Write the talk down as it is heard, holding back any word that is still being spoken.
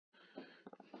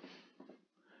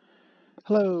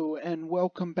Hello and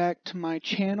welcome back to my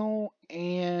channel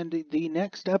and the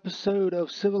next episode of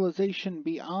Civilization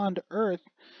Beyond Earth.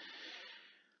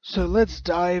 So let's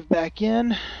dive back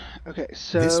in. Okay,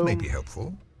 so this may be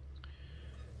helpful.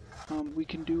 We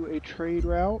can do a trade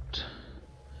route,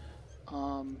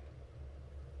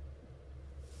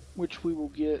 which we will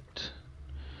get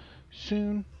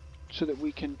soon, so that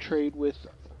we can trade with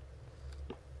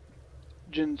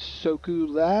Jinsoku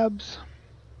Labs.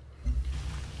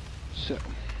 So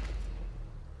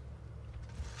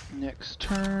next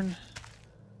turn.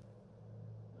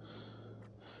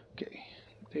 Okay,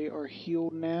 they are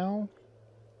healed now.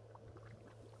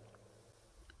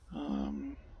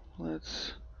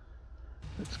 Let's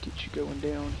get you going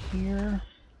down here.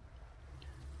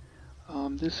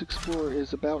 This explorer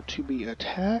is about to be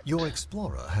attacked. Your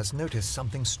explorer has noticed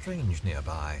something strange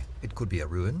nearby. It could be a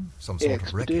ruin, some sort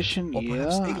of wreckage, or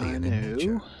perhaps alien in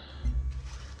nature.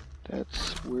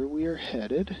 That's where we are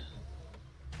headed.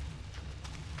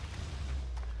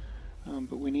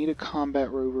 But we need a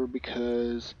combat rover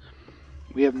because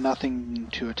we have nothing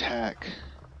to attack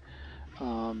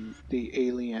the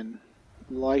alien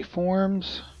life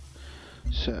forms.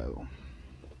 So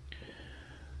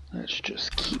let's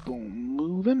just keep on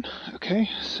moving. Okay,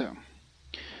 so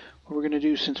what we're going to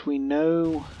do, since we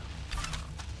know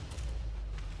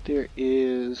there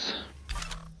is...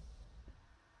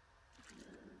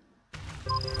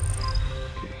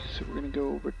 Okay, so we're going to go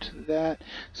over to that.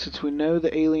 Since we know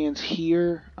the alien's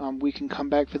here, we can come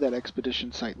back for that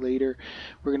expedition site later.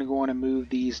 We're going to go on and move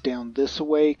these down this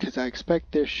way, because I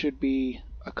expect there should be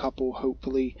a couple,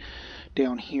 hopefully,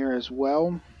 down here as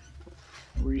well.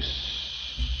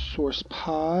 Resource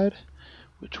pod,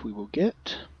 which we will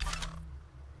get.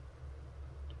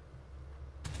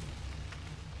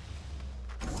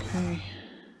 Okay.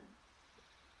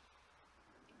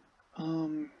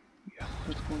 Yeah,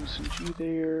 let's go and send you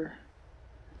there.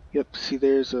 Yep, see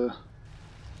there's a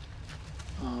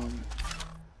hold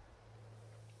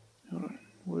on,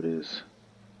 what is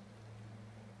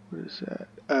that?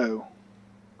 Oh.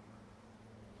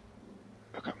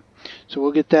 Okay. So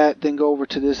we'll get that, then go over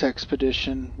to this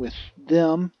expedition with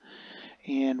them.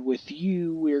 And with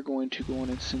you, we're going to go on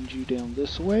and send you down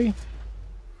this way.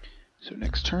 So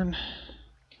next turn.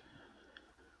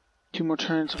 2 more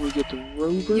turns and we get the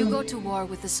rover. You go to war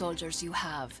with the soldiers you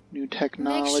have. New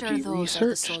technology Make sure those researched. are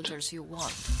the soldiers you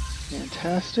want.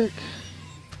 Fantastic.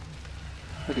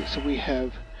 Okay, so we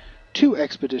have 2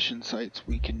 expedition sites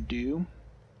we can do.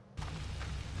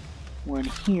 One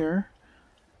here.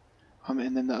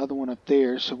 And then the other one up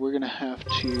there. So we're gonna have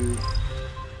to...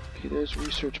 Okay, there's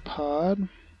research pod.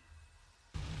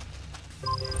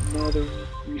 Another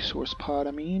resource pod,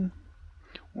 I mean.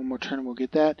 One more turn and we'll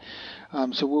get that.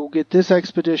 So we'll get this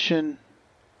expedition,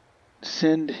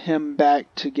 send him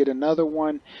back to get another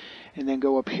one, and then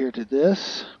go up here to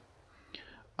this.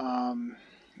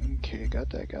 Okay,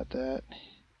 got that.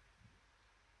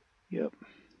 Yep.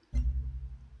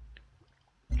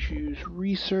 Choose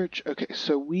research. Okay,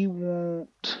 so we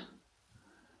want...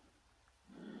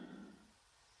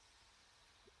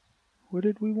 What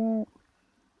did we want?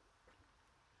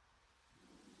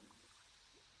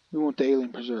 We want the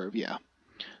alien preserve, yeah.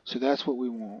 So that's what we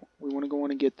want. We want to go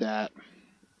in and get that.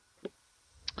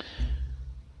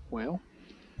 Well,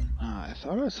 I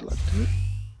thought I selected it.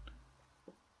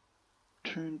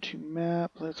 Turn to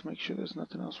map. Let's make sure there's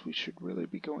nothing else we should really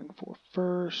be going for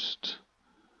first.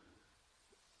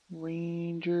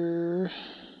 Ranger.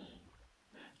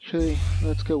 Actually,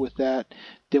 let's go with that.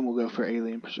 Then we'll go for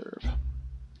alien preserve.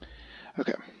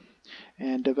 Okay.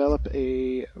 And develop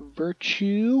a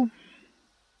virtue.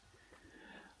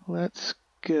 Let's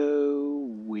go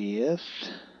with...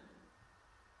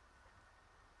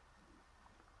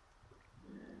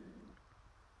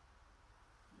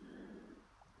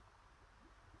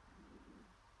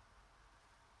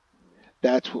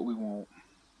 That's what we want.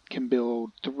 Can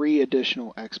build 3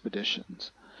 additional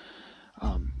expeditions.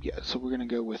 Yeah, so we're going to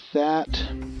go with that.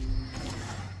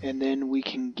 And then we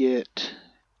can get...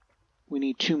 We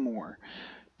need 2 more.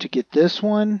 To get this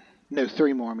one... No,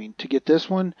 3 more, I mean. To get this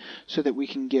one, so that we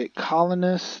can get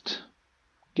colonist...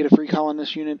 Get a free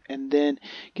colonist unit, and then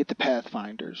get the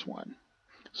Pathfinders one.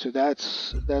 So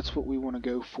that's what we want to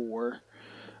go for.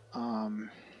 And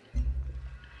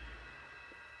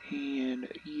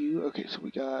you... Okay, so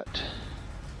we got...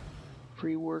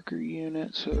 Free worker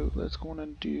unit, so let's go on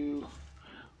and do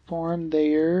farm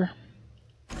there.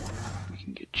 We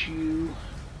can get you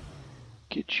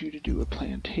to do a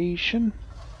plantation.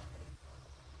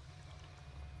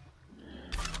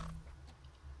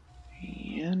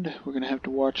 And we're gonna have to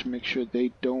watch and make sure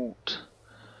they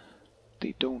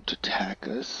don't attack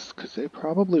us, because they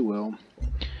probably will.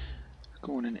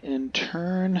 Going an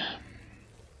in-turn.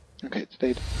 Okay,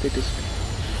 they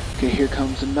just... Okay, here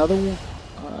comes another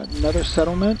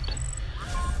settlement.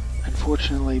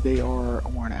 Unfortunately, they are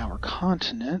on our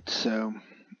continent, so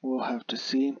we'll have to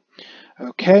see.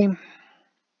 Okay.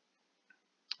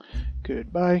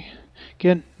 Goodbye.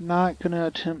 Again, not going to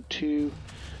attempt to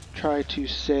try to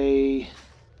say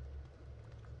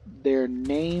their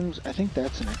names. I think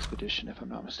that's an expedition, if I'm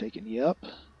not mistaken. Yep.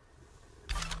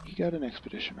 You got an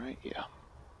expedition, right? Yeah.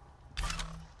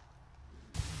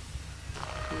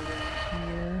 Go down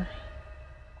here.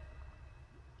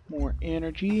 More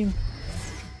energy.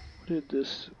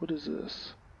 What is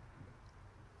this?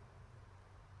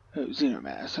 Oh,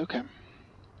 Xenomass, okay.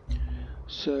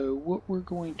 So what we're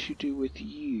going to do with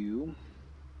you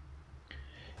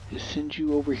is send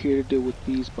you over here to deal with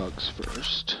these bugs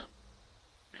first.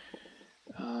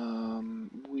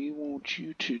 We want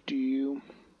you to do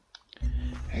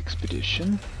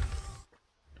expedition.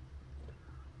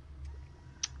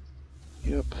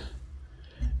 Yep.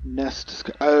 Nest.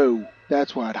 Oh,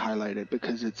 that's why I'd highlighted,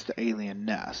 because it's the alien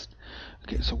nest.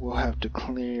 Okay, so we'll have to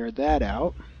clear that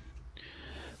out.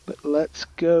 But let's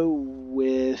go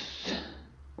with...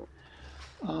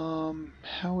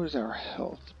 how is our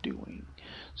health doing?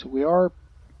 So we are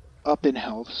up in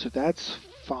health, so that's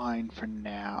fine for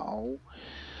now.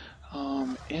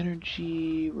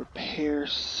 Energy, repair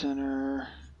center.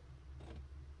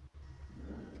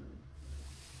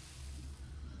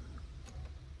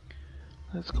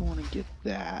 Let's go on and get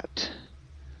that.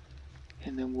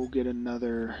 And then we'll get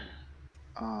another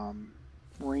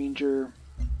ranger.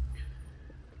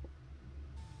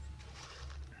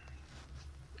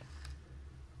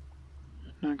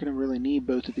 Not going to really need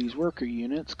both of these worker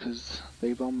units because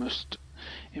they've almost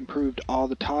improved all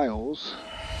the tiles.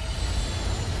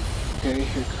 Okay,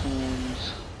 here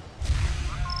comes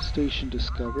station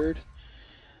discovered.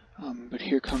 But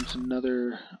here comes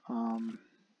another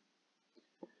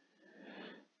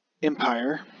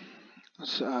empire.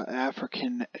 It's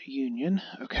African Union.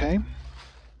 Okay.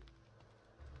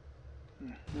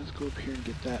 Let's go up here and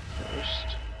get that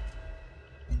first.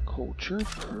 Culture,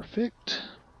 perfect.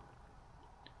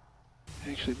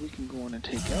 Actually, we can go on and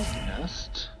take out the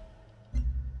nest.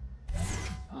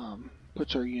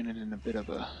 Puts our unit in a bit of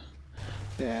a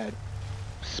bad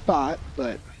spot,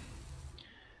 but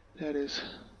that is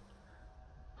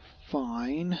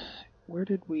fine. Where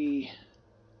did we...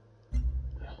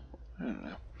 I don't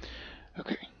know.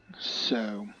 Okay,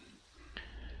 so...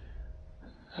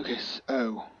 Okay,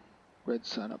 oh, red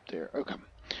sun up there. Okay,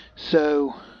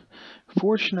 so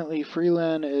fortunately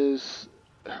Freeland is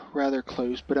rather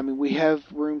close, but I mean we have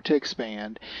room to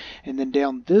expand. And then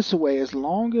down this way, as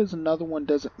long as another one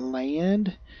doesn't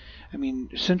land, I mean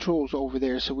Central's over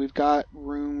there, so we've got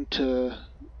room to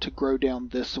grow down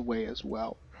this way as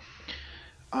well.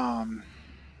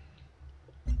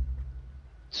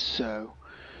 So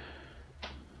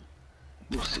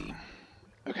we'll see.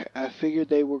 Okay, I figured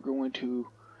they were going to...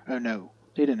 Oh no,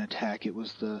 they didn't attack. It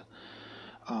was the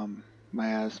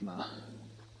miasma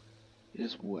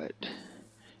is what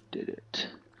did it.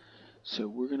 So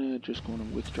we're just going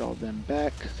to withdraw them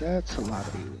back because that's a lot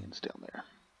of aliens down there.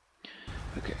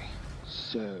 Okay,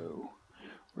 so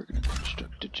we're going to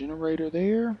construct a generator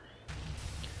there.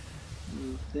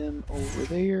 Move them over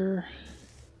there.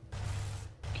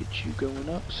 Get you going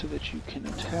up so that you can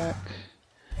attack.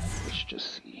 Let's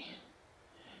just see.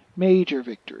 Major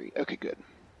victory. Okay, good.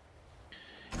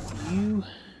 You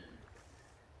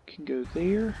can go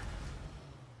there.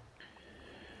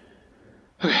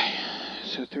 Okay,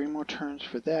 so 3 more turns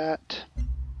for that.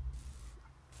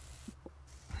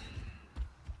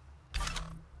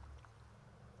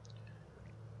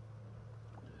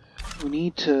 We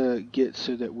need to get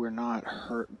so that we're not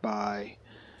hurt by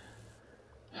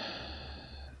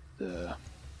the...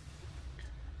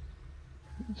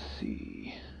 Let's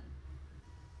see.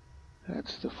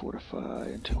 That's the fortify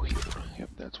until healed. Yep,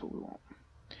 that's what we want.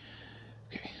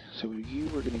 Okay, so you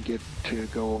are going to get to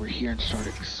go over here and start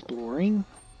exploring.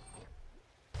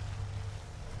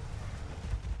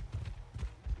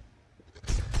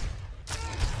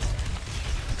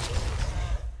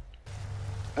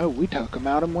 Oh, we took them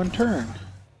out in 1 turn.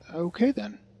 Okay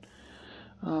then.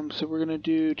 So we're going to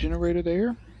do generator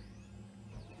there.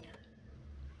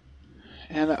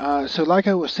 And so like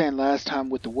I was saying last time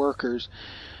with the workers,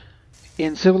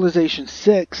 in Civilization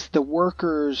 6, the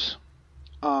workers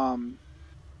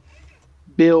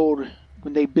build,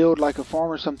 when they build like a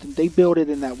farm or something, they build it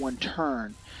in that 1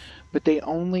 turn. But they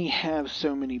only have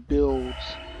so many builds.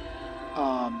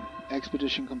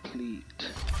 Expedition complete.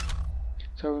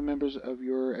 Several members of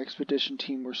your expedition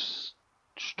team were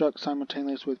struck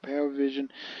simultaneously with power vision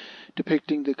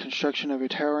depicting the construction of a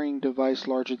towering device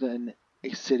larger than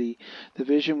a city. The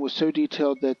vision was so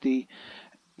detailed that the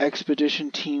expedition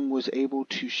team was able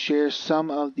to share some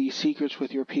of the secrets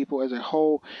with your people as a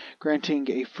whole, granting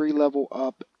a free level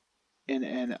up in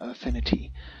an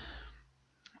affinity.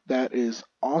 That is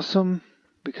awesome,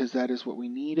 because that is what we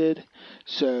needed.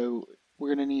 So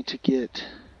we're going to need to get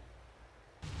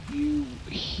you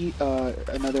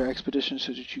another expedition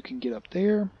so that you can get up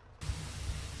there.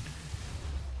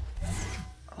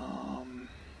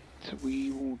 So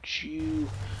we want you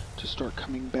to start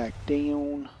coming back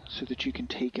down so that you can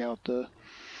take out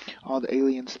all the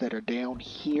aliens that are down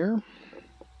here.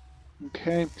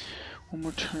 Okay, one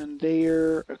more turn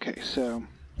there. Okay, so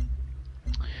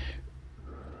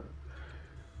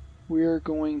we're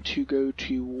going to go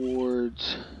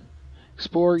towards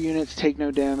Explorer units take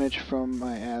no damage from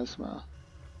miasma.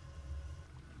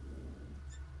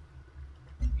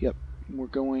 Yep, we're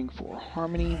going for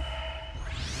Harmony.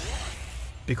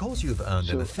 Because you've earned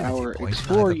an affinity our point,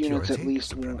 Explorer either units purity, at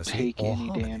least won't supremacy, take or any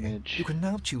harmony, damage. you can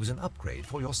now choose an upgrade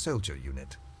for your soldier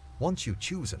unit. Once you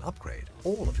choose an upgrade,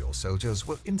 all of your soldiers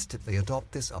will instantly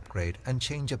adopt this upgrade and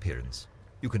change appearance.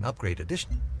 You can upgrade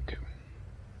addition. Okay.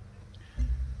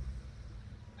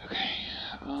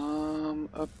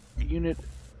 Up unit.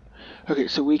 Okay,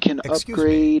 so we can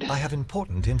upgrade. I have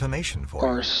important information for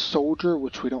our you. Soldier,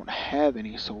 which we don't have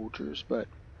any soldiers, but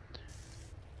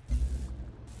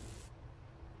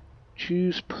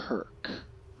choose perk.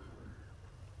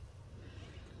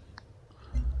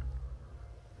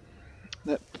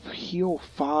 That heal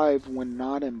 5 when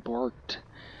not embarked.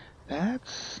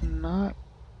 That's not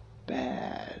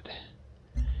bad.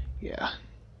 Yeah,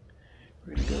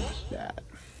 we're gonna go with that.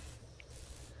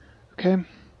 Okay,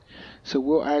 so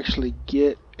we'll actually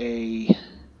get a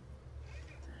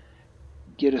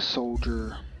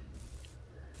soldier.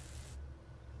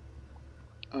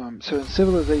 So in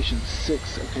Civilization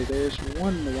 6, okay, there's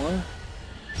one more,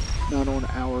 not on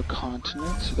our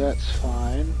continent, so that's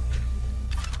fine.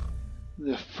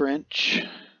 The French,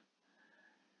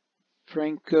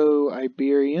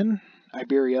 Iberia,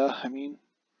 I mean.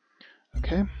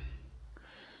 Okay,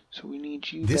 so we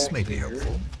need you. This back may be there.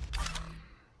 helpful.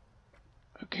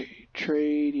 Okay,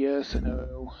 trade, yes and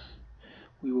no.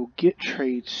 We will get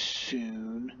trade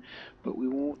soon, but we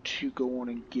want to go on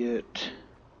and get.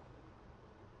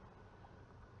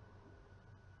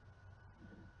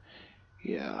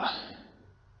 Yeah.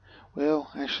 Well,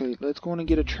 actually, let's go on and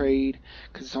get a trade,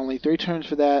 because it's only 3 turns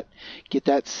for that. Get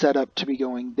that set up to be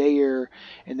going there,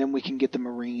 and then we can get the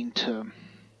Marine to...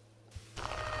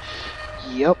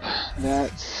 Yep,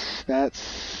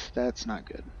 that's not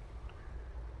good.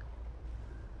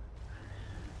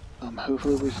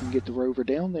 Hopefully we can get the rover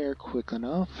down there quick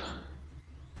enough.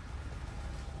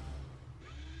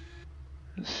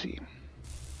 Let's see.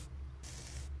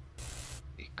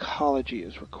 Ecology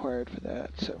is required for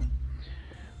that, so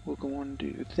we'll go on and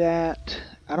do that.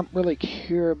 I don't really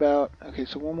care about... Okay,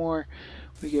 so one more.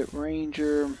 We get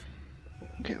Ranger.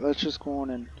 Okay, let's just go on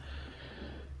and...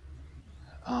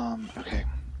 okay.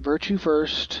 Virtue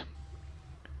first.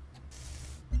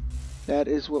 That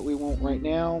is what we want right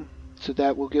now. So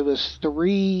that will give us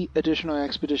 3 additional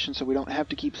expeditions, so we don't have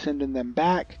to keep sending them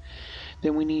back.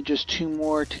 Then we need just 2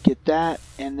 more to get that,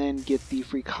 and then get the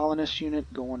Free Colonist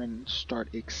unit going and start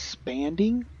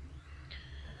expanding.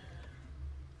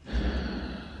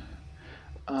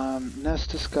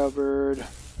 Nest discovered.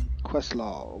 Quest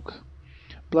log.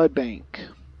 Blood bank.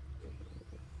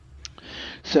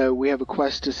 So we have a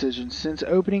quest decision. Since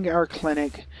opening our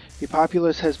clinic, the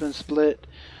populace has been split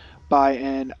by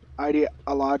an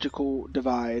ideological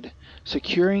divide.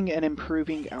 Securing and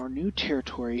improving our new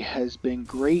territory has been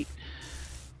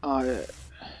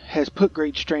has put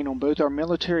great strain on both our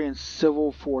military and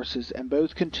civil forces, and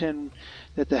both contend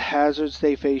that the hazards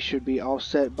they face should be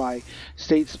offset by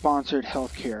state-sponsored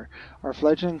health care. Our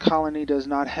fledgling colony does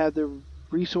not have the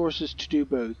resources to do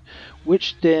both,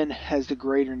 which then has the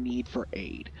greater need for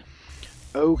aid.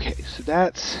 Okay, so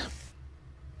that's...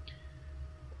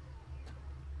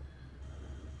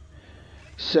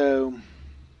 So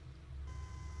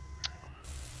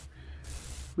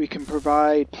we can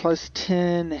provide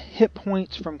 +10 hit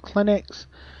points from clinics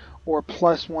or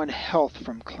 +1 health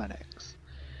from clinics.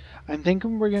 I'm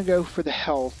thinking we're going to go for the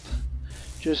health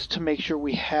just to make sure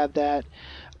we have that.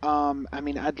 I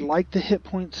mean, I'd like the hit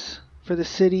points for the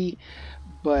city,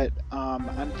 but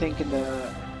I'm thinking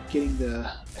getting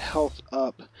the health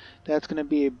up. That's going to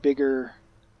be a bigger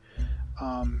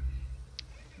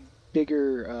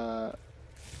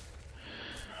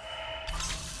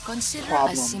Consider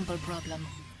problem a simple problem.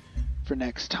 for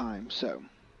next time. So,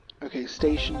 okay,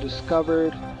 station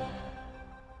discovered.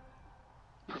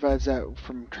 Provides that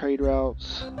from trade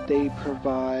routes. They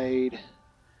provide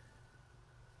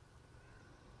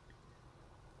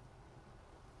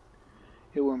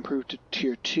it will improve to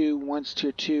tier 2. Once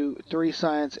tier 2, 3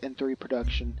 science and 3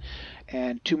 production.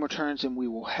 And 2 more turns and we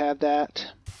will have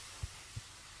that.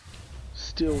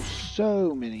 Still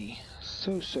so many.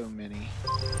 So many.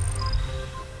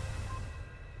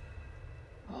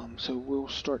 So we'll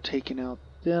start taking out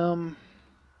them.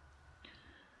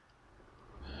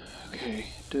 Okay,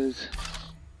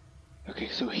 okay,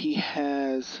 so he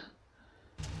has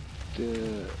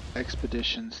the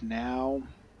expeditions now.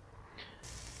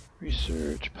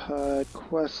 Research pod,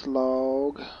 quest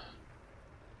log,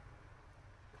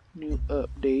 new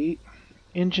update,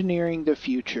 engineering the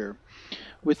future.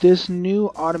 With this new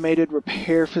automated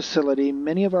repair facility,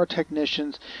 many of our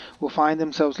technicians will find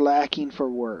themselves lacking for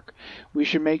work. We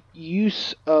should make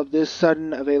use of this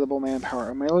sudden available manpower.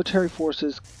 Our military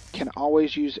forces can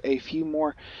always use a few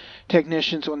more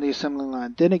technicians on the assembly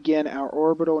line. Then again, our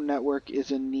orbital network is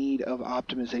in need of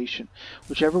optimization.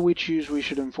 Whichever we choose, we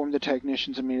should inform the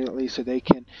technicians immediately so they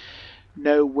can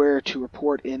know where to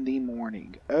report in the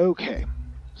morning. Okay,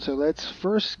 so let's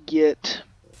first get...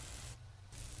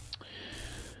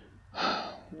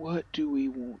 What do we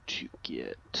want to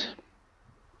get?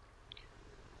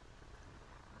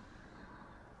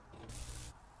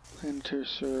 Planetary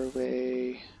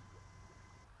survey.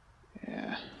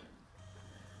 Yeah.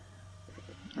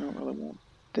 I don't really want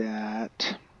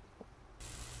that.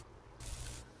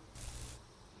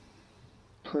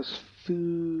 Plus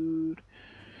food.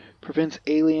 Prevents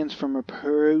aliens from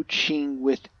approaching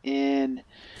within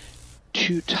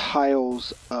 2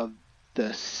 tiles of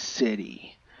the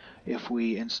city. If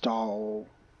we install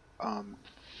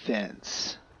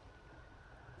fence.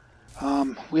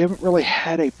 We haven't really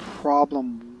had a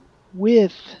problem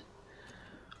with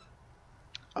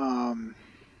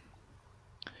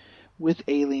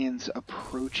aliens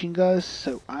approaching us,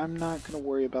 so I'm not going to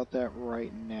worry about that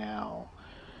right now.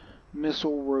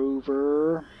 Missile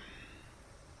rover.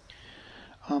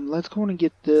 Let's go on and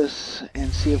get this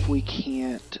and see if we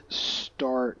can't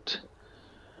start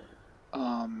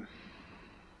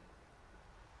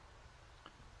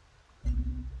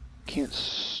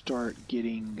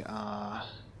getting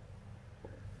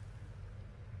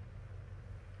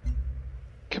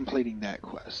completing that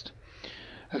quest.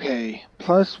 Okay,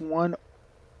 +1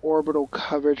 orbital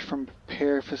coverage from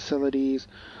repair facilities,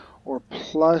 or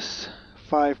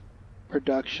 +5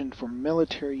 production for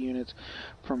military units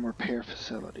from repair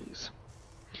facilities.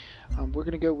 We're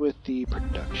going to go with the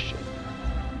production.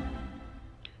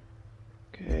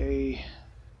 Okay,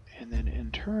 and then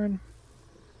in turn.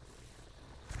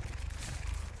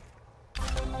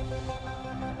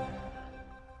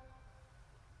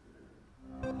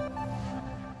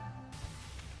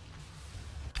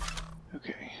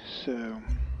 Okay, so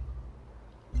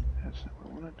that's not what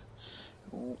I wanted.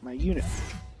 I want my unit.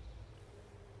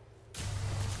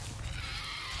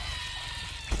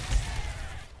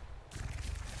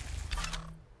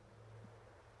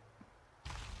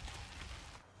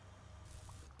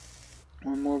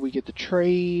 One more, we get the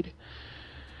trade.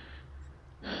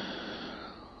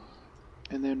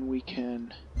 And then we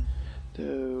can,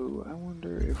 though, I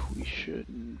wonder if we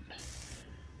shouldn't.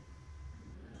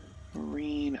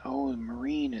 Marine, oh,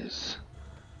 Marine is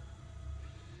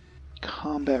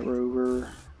combat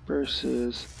rover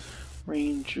versus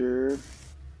Ranger.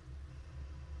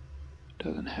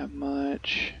 Doesn't have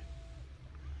much.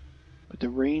 But the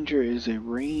Ranger is a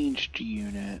ranged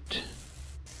unit.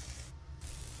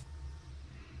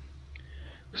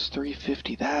 It's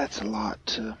 350, that's a lot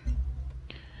to...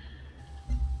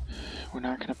 We're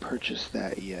not going to purchase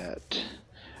that yet.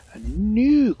 A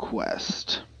new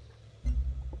quest.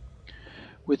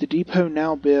 With the depot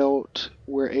now built,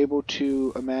 we're able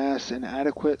to amass an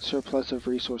adequate surplus of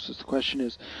resources. The question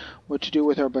is, what to do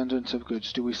with our abundance of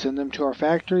goods? Do we send them to our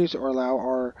factories or allow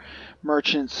our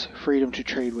merchants freedom to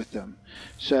trade with them?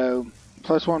 So,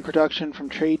 +1 production from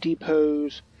trade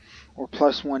depots, or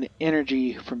 +1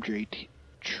 energy from trade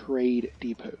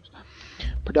depots.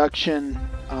 Production,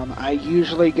 I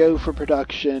usually go for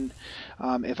production.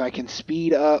 If I can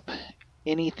speed up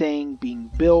anything being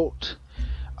built,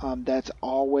 that's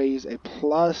always a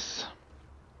plus.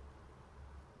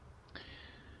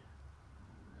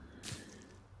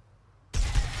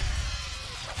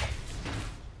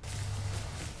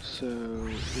 So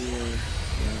here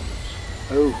goes.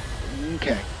 Oh,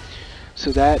 okay.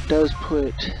 So that does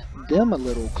put them a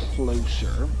little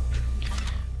closer,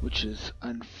 which is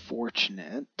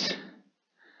unfortunate.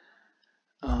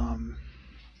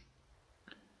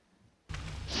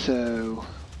 So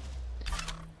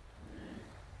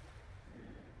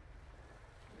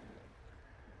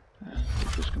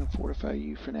we're just going to fortify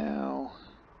you for now.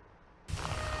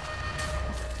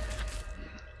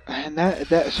 And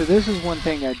so this is one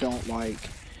thing I don't like.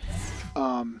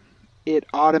 It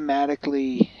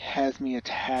automatically has me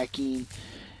attacking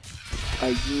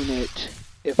a unit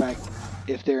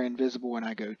if they're invisible when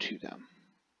I go to them.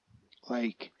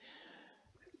 Like,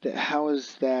 how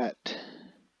is that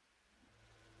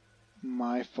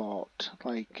my fault?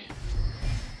 Like,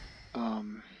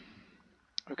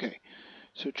 okay,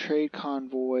 so trade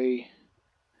convoy,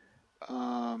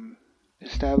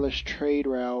 establish trade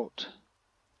route.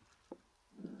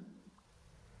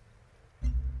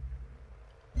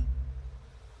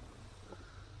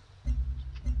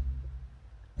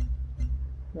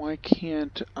 Why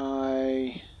can't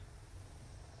I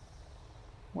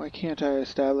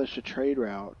establish a trade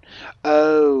route?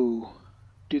 Oh,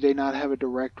 do they not have a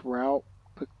direct route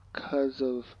because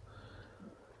of...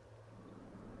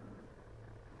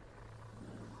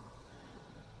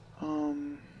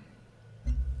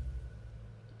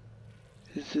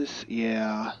 is this...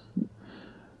 yeah.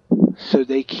 So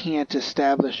they can't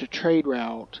establish a trade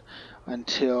route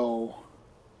until...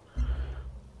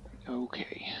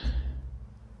 okay.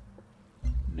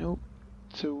 Nope.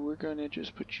 So we're going to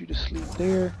just put you to sleep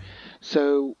there.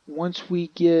 So once we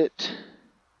get...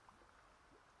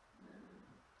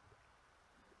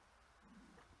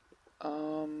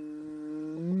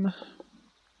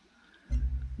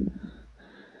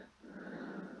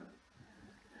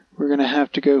 we're going to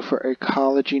have to go for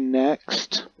ecology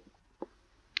next.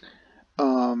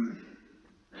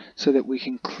 So that we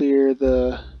can clear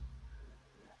the...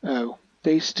 oh,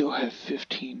 they still have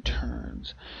 15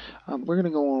 turns. We're going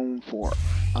to go on for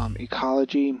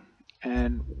ecology,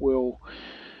 and we'll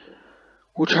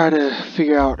try to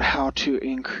figure out how to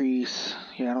increase...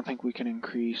 yeah, I don't think we can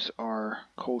increase our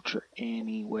culture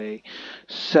anyway.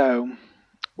 So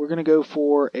we're going to go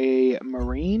for a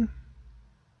marine,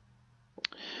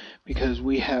 because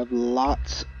we have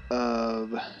lots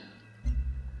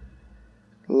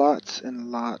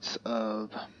and lots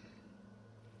of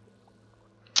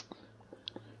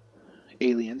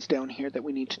aliens down here that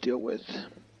we need to deal with.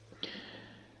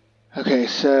 Okay,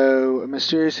 so a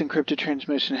mysterious encrypted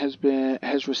transmission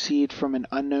has received from an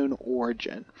unknown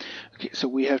origin. Okay, so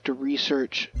we have to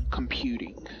research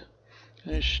computing.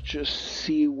 Let's just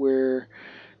see where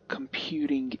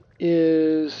computing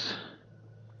is.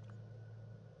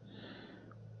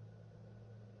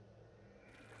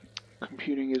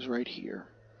 Computing is right here.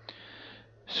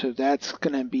 So that's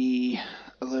going to be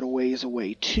a little ways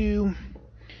away too.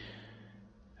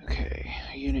 Okay,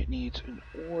 a unit needs an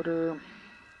order.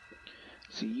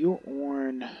 See, you're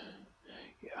on...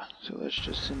 yeah, so let's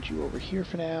just send you over here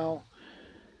for now.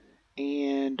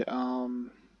 And,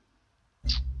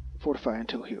 fortify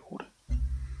until healed.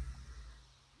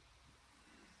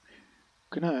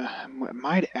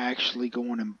 Might actually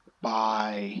go on and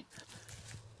buy,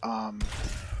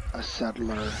 a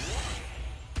settler.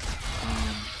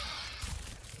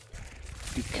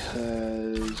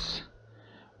 Because,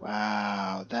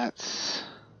 wow, that's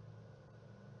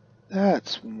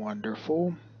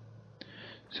wonderful.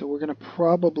 So we're going to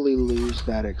probably lose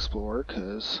that explorer,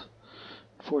 because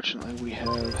unfortunately we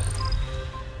have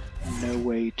no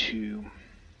way to...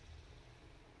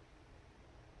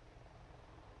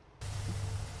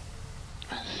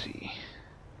 let's see.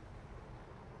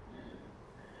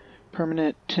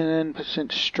 Permanent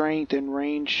 10% strength and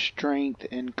range strength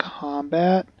in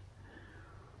combat.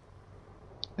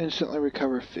 Instantly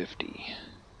recover 50.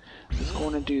 Let's go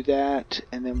on and do that,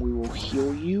 and then we will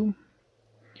heal you.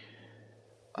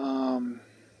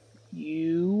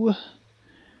 You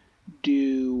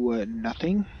do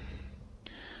nothing.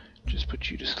 Just put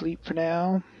you to sleep for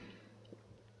now.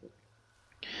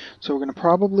 So we're going to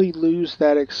probably lose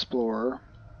that explorer,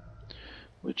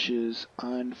 which is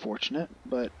unfortunate,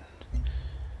 but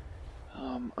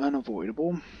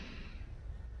unavoidable.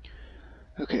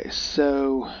 Okay,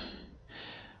 so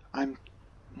I'm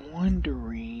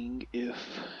wondering if...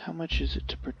 how much is it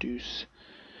to produce?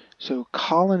 So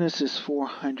colonist is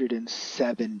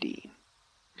 470.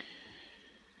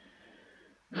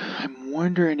 I'm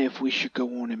wondering if we should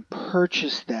go on and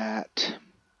purchase that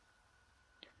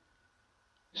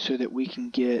so that we can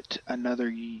get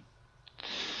another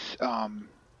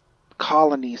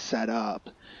colony set up.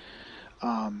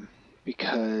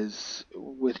 Because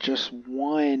with just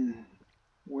one,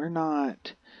 we're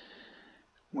not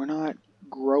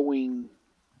growing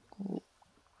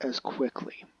as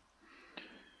quickly.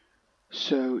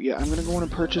 So yeah, I'm gonna go on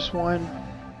and purchase one,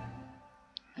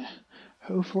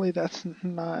 Hopefully that's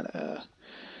not a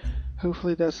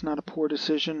poor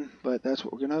decision, but that's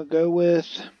what we're gonna go with.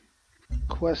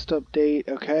 Quest update.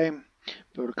 Okay,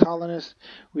 build a colonist.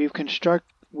 We've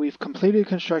completed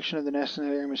construction of the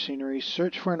necessary machinery.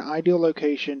 Search for an ideal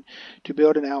location to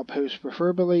build an outpost,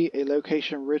 preferably a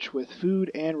location rich with food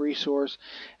and resource.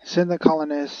 Send the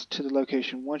colonists to the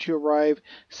location. Once you arrive,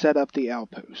 set up the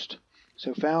outpost.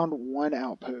 So found one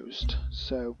outpost.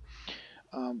 So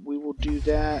we will do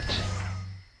that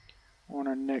on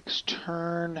our next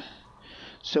turn.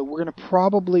 So we're going to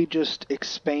probably just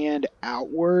expand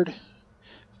outward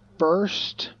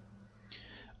first.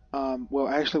 Well,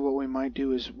 actually what we might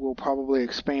do is we'll probably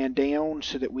expand down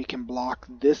so that we can block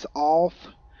this off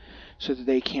so that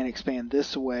they can't expand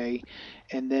this way.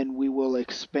 And then we will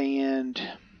expand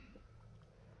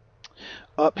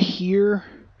up here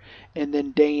and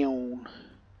then down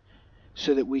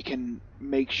so that we can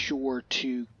make sure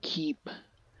to keep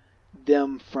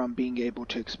them from being able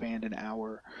to expand in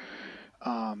our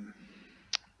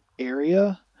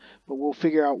area. But we'll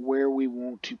figure out where we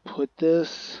want to put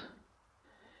this.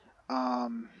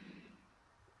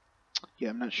 Yeah,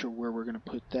 I'm not sure where we're going to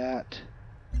put that.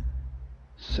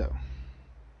 So,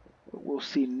 we'll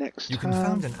see next time. You can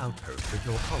found an outpost with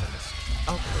your colonists.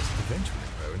 Outposts eventually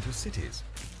grow into cities.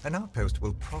 An outpost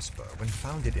will prosper when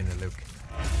founded in a location.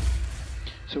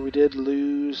 So we did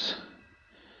lose,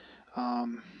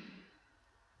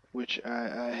 which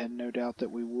I had no doubt that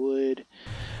we would.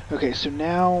 Okay, so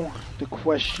now the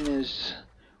question is,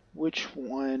 which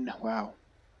one? Wow.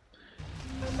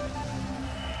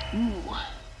 Ooh.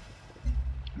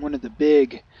 One of the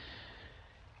big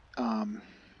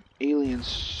alien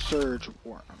siege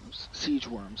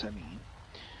worms, I mean.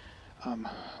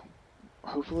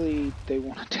 Hopefully they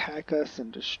won't attack us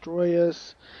and destroy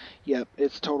us. Yep,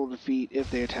 it's total defeat if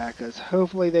they attack us.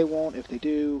 Hopefully they won't. If they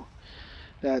do,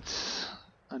 that's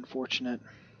unfortunate.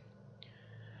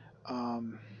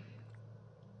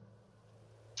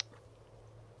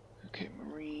 Okay,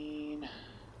 Marine.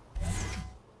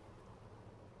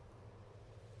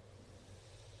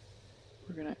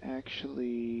 We're going to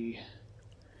actually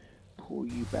pull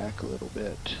you back a little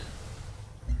bit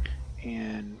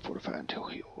and fortify until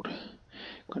healed.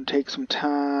 Going to take some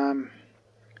time.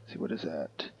 Let's see, what is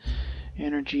that?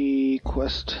 Energy,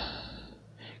 quest.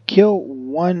 Kill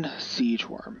one siege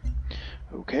worm.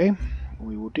 Okay,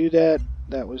 we will do that.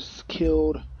 That was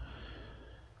killed.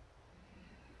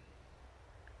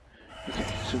 Okay,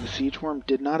 so the siege worm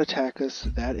did not attack us.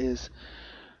 That is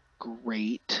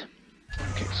great.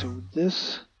 Okay, so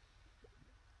this,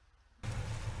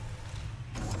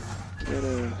 we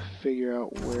gotta figure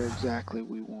out where exactly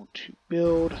we want to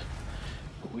build.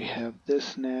 But we have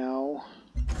this now,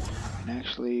 and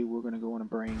actually we're gonna go on and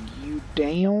bring you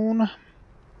down.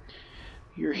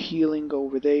 You're healing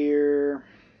over there.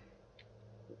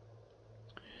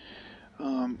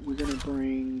 We're gonna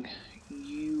bring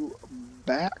you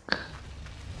back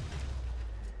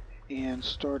and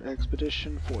start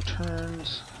expedition 4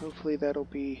 turns. Hopefully that'll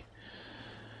be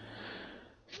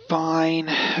fine.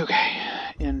 Okay,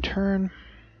 end turn.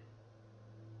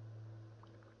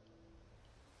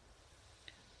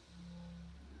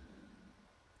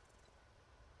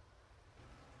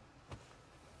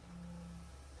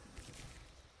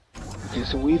 Okay,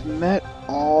 so we've met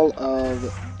all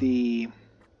of the...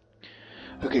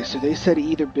 Okay, so they said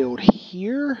either build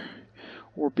here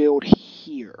or build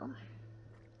here.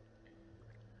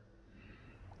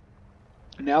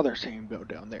 Now they're saying build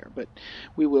down there, but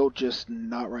we will, just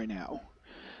not right now.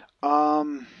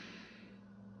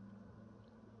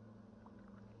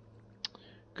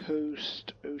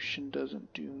 Coast, ocean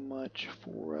doesn't do much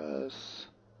for us.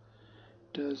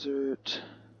 Desert.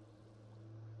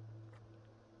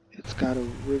 It's got a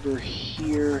river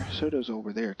here. So does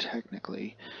over there,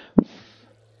 technically.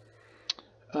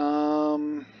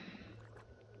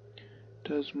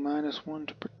 Does -1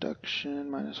 to production,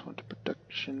 -1 to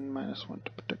production, -1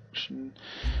 to production.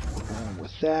 We're going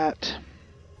with that.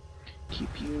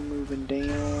 Keep you moving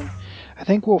down. I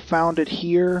think we'll found it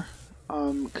here,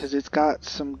 because it's got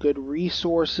some good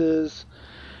resources.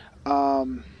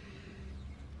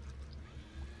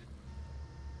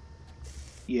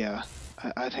 Yeah,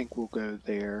 I think we'll go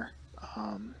there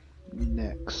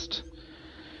next.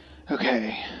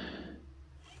 Okay.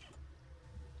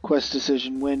 Quest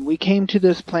decision. When we came to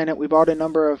this planet, we bought a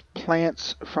number of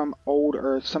plants from old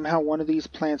Earth. Somehow one of these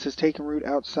plants has taken root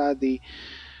outside the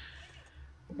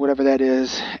whatever that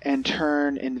is and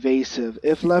turn invasive.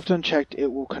 If left unchecked,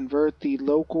 it will convert the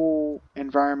local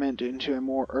environment into a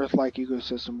more Earth-like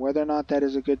ecosystem. Whether or not that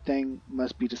is a good thing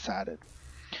must be decided.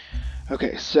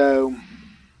 Okay, so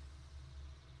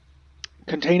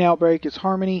Contain outbreak is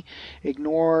harmony.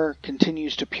 Ignore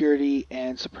continues to purity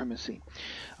and supremacy.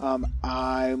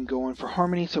 I'm going for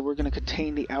harmony, so we're going to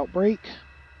contain the outbreak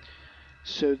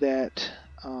so that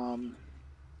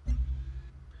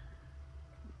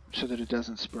it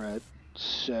doesn't spread.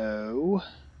 So,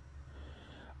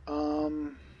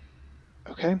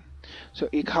 okay. So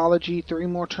ecology, 3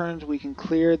 more turns. We can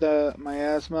clear the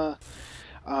miasma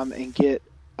and get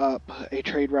up a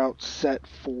trade route set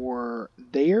for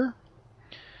there.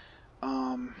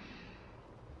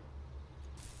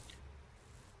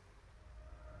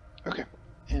 Okay,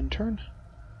 end turn.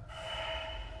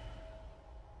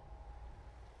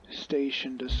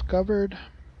 Station discovered.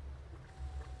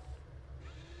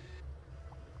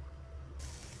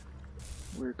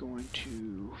 We're going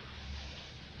to...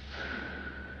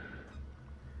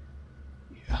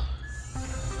 yeah.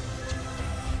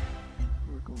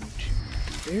 We're going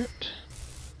to do that.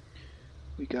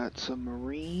 We got some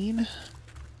marine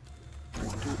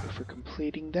for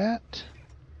completing that.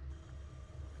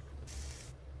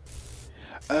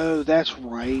 Oh, that's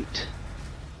right.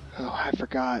 Oh, I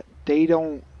forgot. They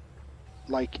don't,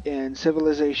 like in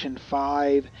Civilization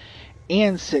 5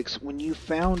 and 6, when you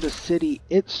found a city,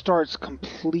 it starts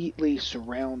completely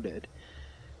surrounded.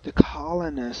 The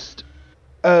colonist,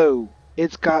 oh,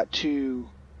 it's got to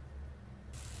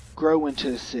grow into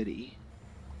a city.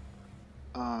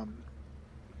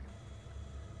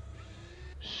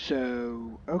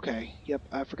 So, okay, yep,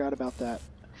 I forgot about that.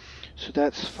 So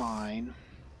that's fine.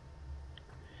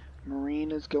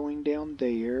 Marine is going down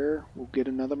there. We'll get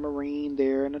another Marine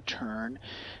there in a turn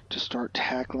to start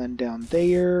tackling down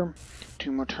there.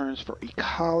 2 more turns for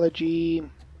ecology.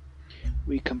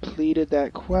 We completed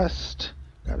that quest.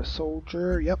 Got a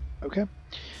soldier. Yep, okay.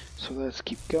 So let's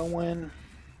keep going.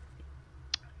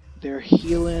 They're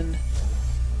healing.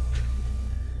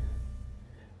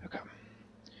 Okay.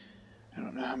 I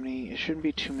don't know how many. It shouldn't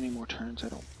be too many more turns, I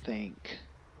don't think.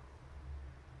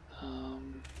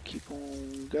 Keep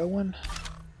on going.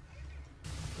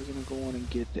 We're going to go on and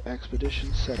get the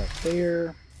expedition set up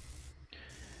there.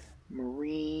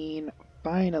 Marine,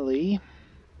 finally.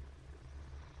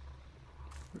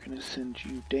 We're going to send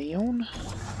you down.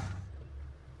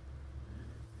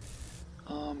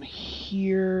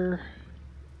 Here.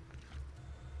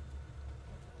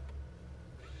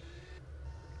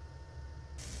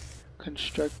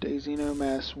 Construct a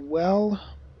xenomass well.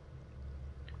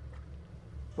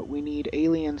 But we need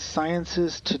alien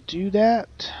sciences to do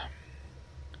that.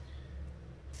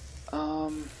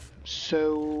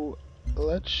 So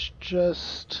let's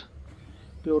just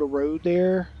build a road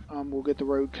there. We'll get the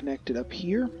road connected up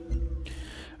here.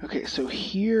 Okay, so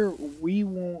here we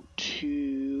want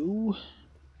to...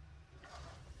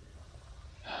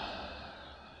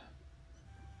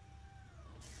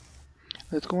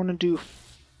 Let's go on and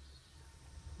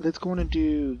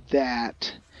do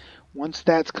that. Once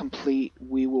that's complete,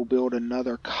 we will build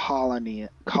another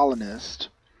colonist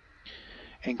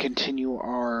and continue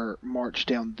our march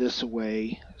down this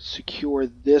way, secure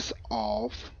this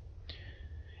off,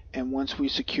 and once we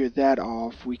secure that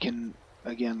off, we can,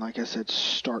 again, like I said,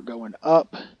 start going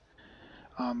up.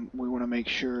 We want to make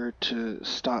sure to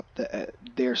stop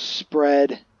their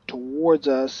spread towards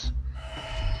us.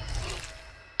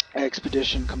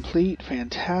 Expedition complete.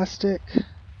 Fantastic.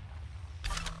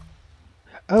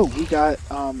 Oh, we got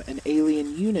an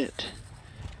alien unit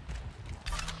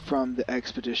from the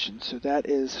expedition, so that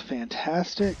is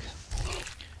fantastic.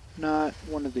 Not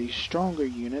one of the stronger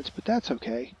units, but that's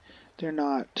okay. They're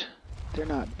not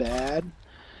bad.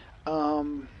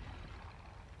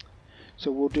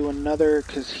 So we'll do another,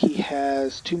 because he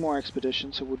has 2 more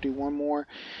expeditions, so we'll do 1 more,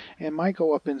 and might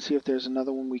go up and see if there's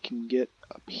another one we can get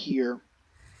up here.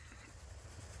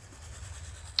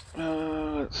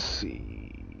 Let's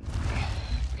see.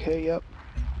 Okay, yep.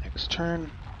 Next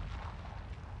turn.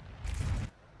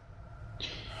 Okay.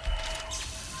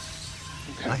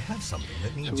 I have something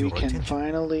that needs so your we can attention.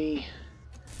 finally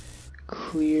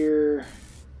clear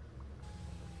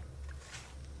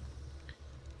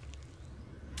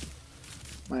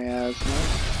miasma,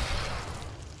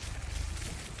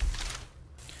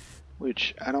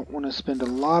 which I don't want to spend a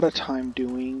lot of time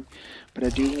doing, but I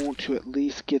do want to at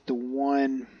least get the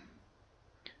one.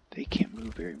 They can't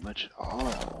move very much at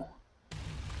all.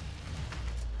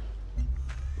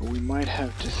 But we might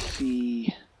have to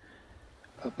see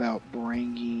about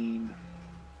bringing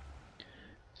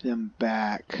them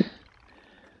back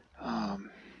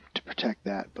to protect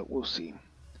that, but we'll see.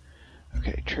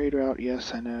 Okay, trade route,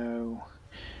 yes, I know.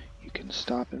 You can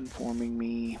stop informing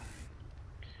me.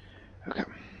 Okay.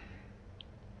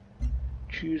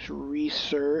 Choose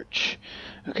research.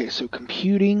 Okay, so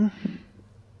computing.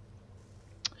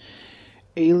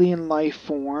 alien life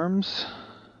forms.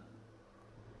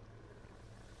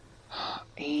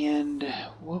 And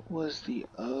what was the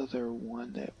other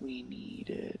one that we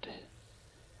needed?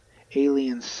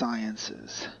 Alien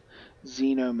sciences.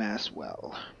 Xenomass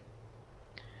well.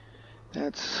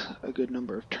 That's a good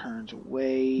number of turns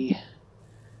away.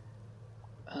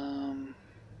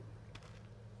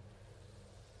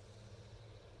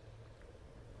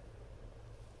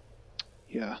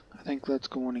 Yeah, I think let's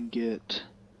go on and get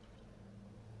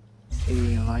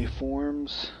alien life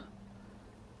forms.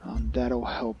 That'll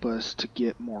help us to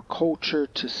get more culture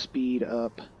to speed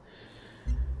up.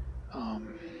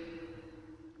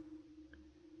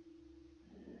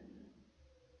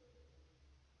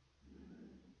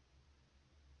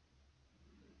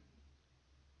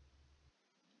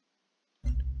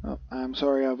 Oh, I'm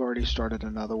sorry, I've already started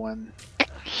another one.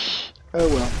 Oh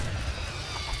well.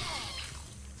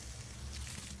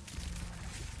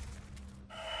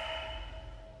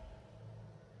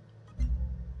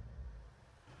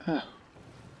 Oh.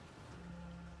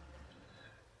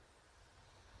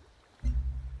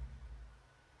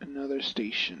 Another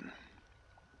station.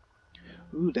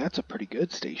 Ooh, that's a pretty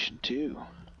good station too.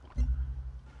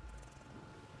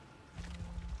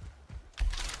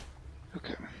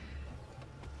 Okay.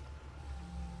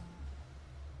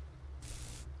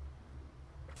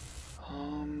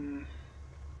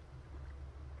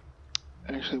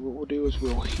 Actually, what we'll do is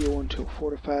we'll heal until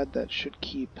fortified. That should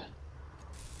keep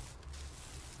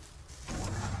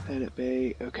that at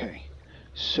bay. Okay.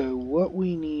 So what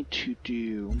we need to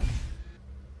do,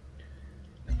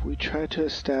 if we try to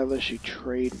establish a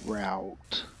trade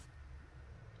route,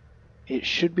 it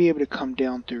should be able to come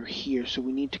down through here. So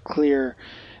we need to clear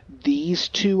these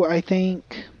two, I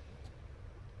think.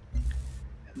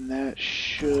 And that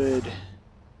should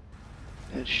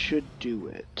do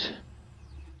it.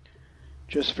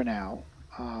 Just for now.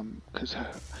 Because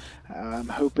I'm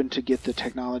hoping to get the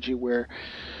technology where,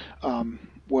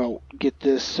 well, get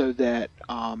this so that,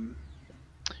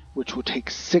 which will take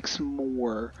 6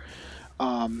 more,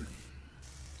 and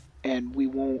we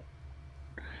won't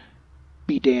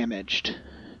be damaged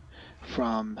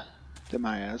from the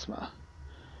miasma.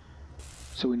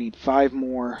 So we need 5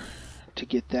 more to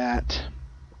get that.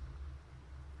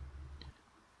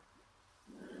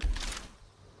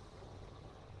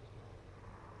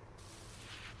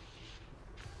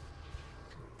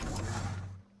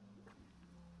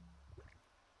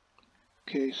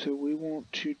 Okay, so we want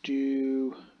to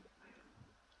do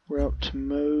route to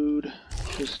mode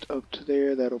just up to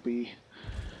there. That'll be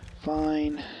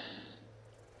fine.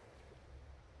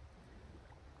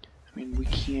 I mean, we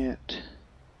can't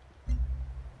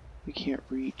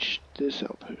reach this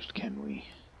outpost, can we?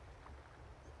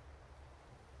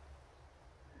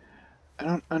 I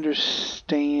don't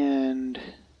understand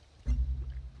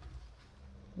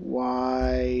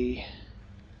why.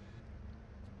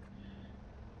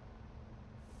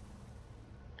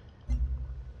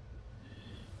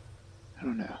 I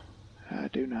don't know. I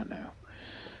do not know.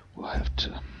 We'll have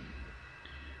to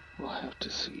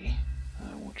see.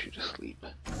 I want you to sleep.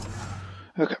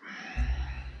 Okay.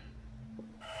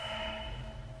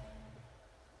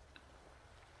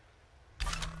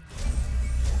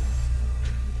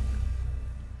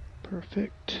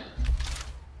 Perfect.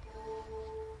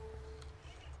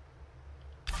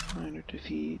 Minor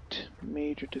defeat,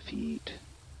 major defeat.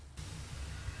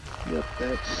 Yep,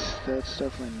 that's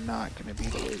definitely not going to be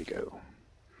the way to go.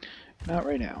 Not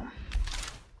right now.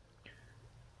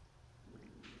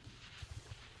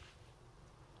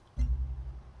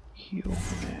 Heal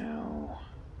for now.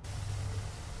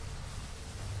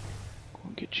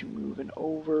 Gonna get you moving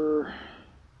over.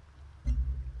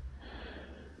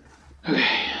 Okay,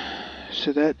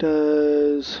 so that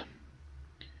does.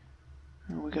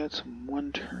 Oh, we got some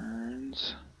 1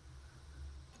 turns.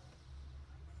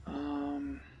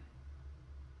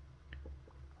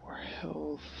 Or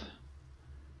health.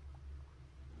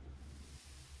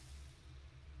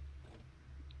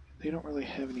 They don't really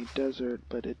have any desert,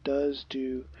 but it does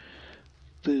do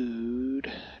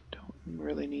food. Don't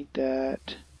really need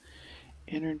that.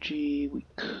 Energy we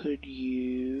could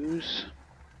use.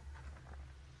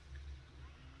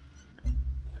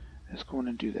 Let's go on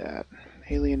and do that.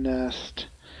 Alien nest,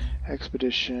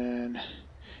 expedition,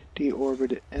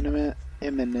 deorbit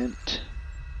imminent.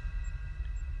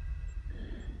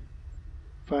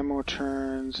 5 more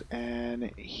turns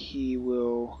and he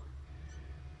will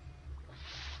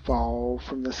fall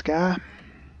from the sky.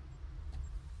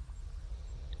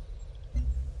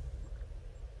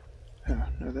 Oh,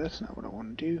 no, that's not what I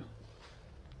want to do.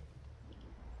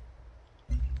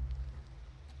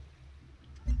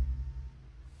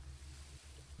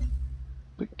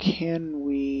 But can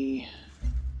we...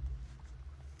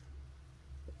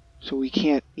 So we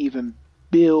can't even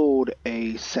build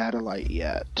a satellite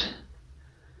yet.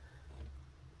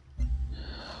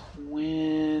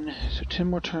 So 10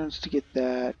 more turns to get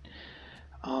that.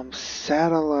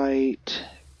 Satellite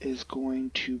is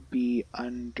going to be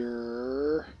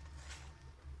under...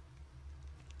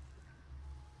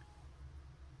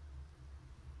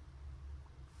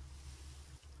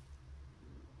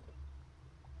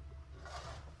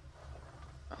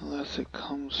 Unless it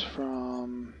comes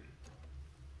from...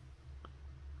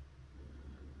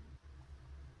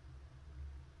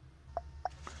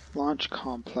 Launch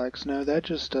complex. No, that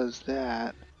just does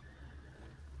that.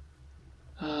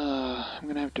 I'm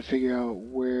gonna have to figure out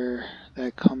where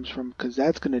that comes from, because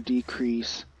that's gonna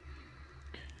decrease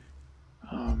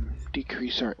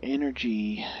our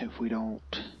energy if we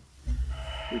don't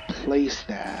replace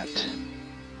that.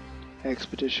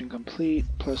 Expedition complete.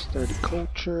 Plus 30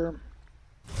 culture.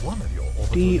 One of your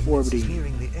orbital units is Deorbiting.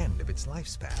 nearing the end of its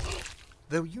lifespan.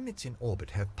 Though units in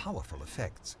orbit have powerful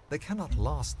effects, they cannot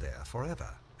last there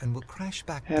forever and will crash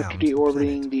back After down to the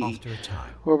deorbiting, planet the after a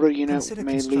time. orbital unit Consider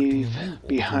may constructing a leave new orbital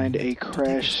behind a unit to take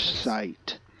crash its place.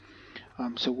 site.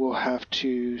 So we'll have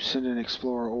to send an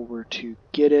explorer over to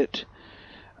get it.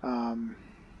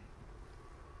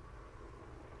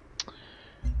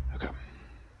 Okay.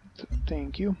 So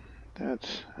thank you. I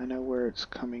know where it's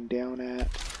coming down at.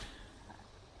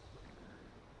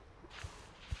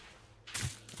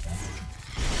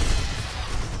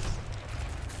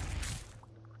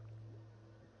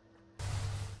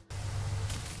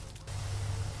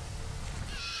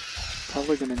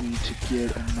 Probably going to need to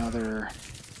get another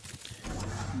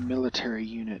military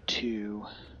unit too.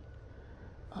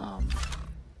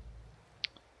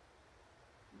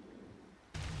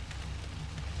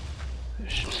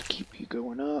 Let's just keep you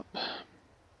going up.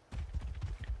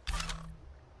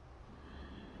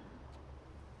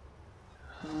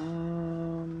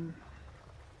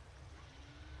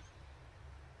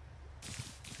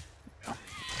 Yeah.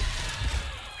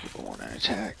 People want to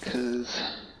attack because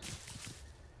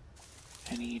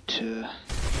I need to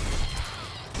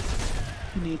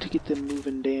get them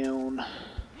moving down.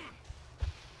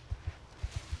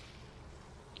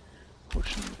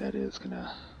 Fortunately, that is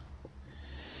gonna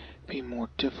be more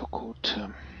difficult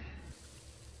to...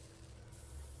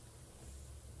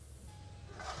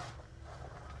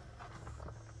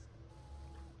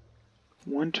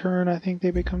 One turn, I think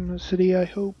they become a city, I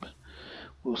hope.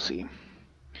 We'll see.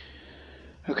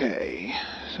 Okay,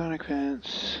 sonic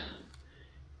vents,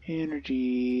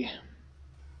 energy,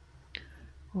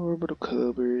 orbital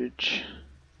coverage.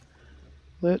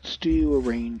 Let's do a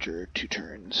ranger, 2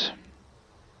 turns.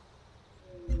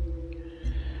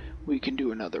 We can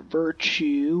do another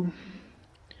virtue.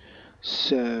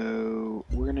 So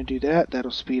we're going to do that.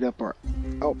 That'll speed up our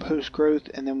outpost growth,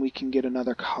 and then we can get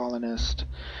another colonist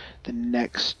the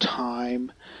next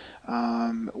time,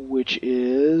 which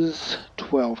is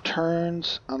 12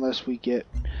 turns, unless we get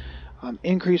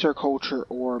increase our culture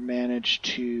or manage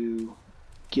to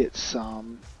get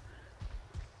some.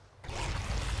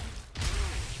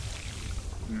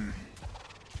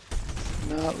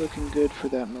 Not looking good for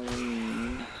that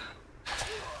marine.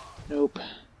 Nope.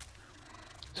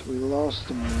 So we lost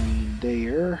the marine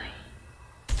there.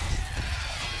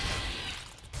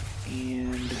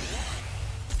 And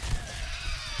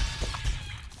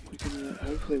we can,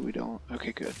 hopefully we don't.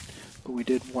 Okay, good. But we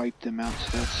did wipe them out,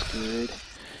 so that's good.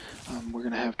 We're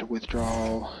gonna have to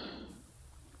withdraw.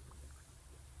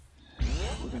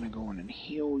 We're gonna go in and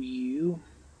heal you.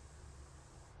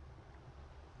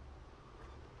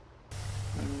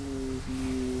 Move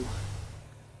you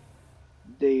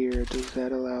there. Does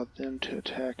that allow them to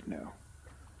attack? No.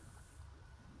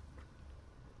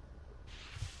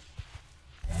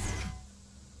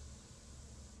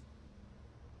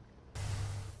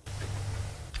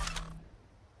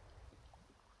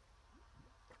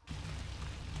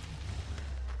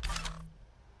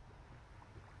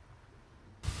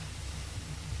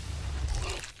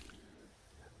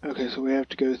 Okay, so we have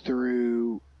to go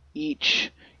through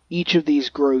each of these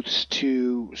growths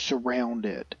to surround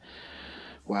it.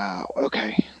 Wow,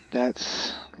 okay.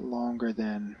 That's a lot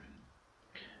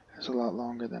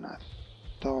longer than I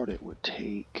thought it would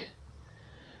take.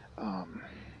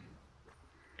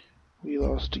 We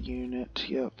lost a unit.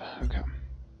 Yep, okay.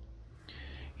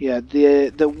 Yeah,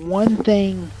 the one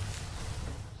thing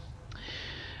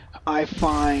I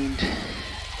find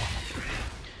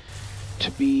to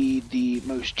be the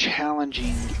most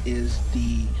challenging is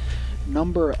the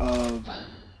number of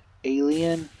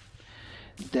alien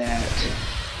that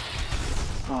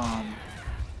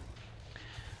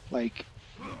like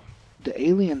the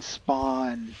aliens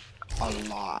spawn a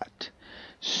lot,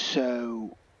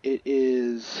 so it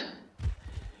is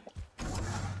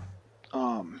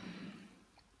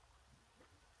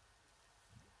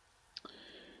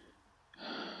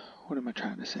what am I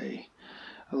trying to say?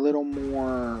 A little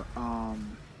more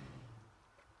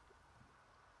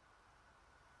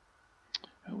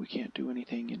we can't do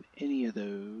anything in any of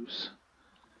those.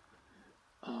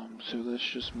 So let's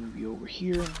just move you over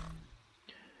here.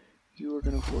 You are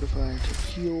going to fortify into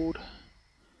field.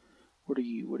 What are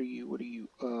you? What are you? What are you?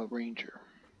 Ranger.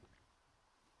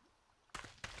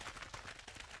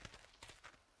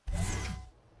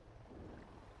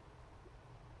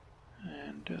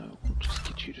 And we'll just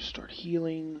get you to start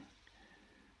healing.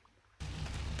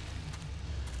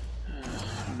 I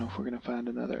don't know if we're going to find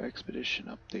another expedition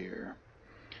up there.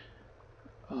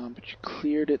 But you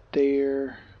cleared it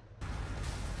there.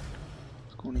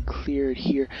 Going to clear it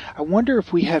here. I wonder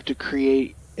if we have to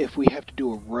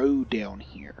do a road down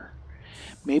here.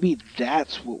 Maybe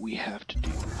that's what we have to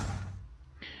do.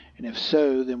 And if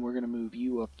so, then we're going to move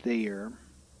you up there.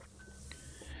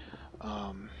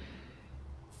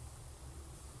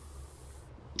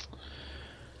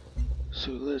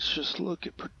 So let's just look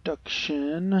at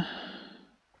production.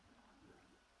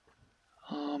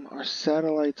 Our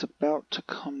satellite's about to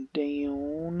come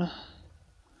down.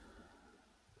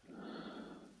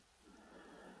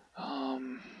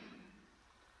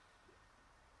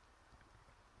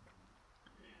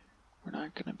 We're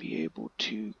not going to be able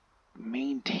to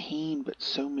maintain but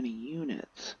so many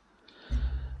units.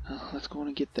 Let's go on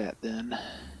and get that then.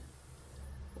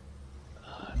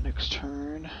 Next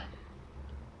turn.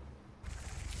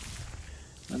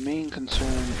 My main concern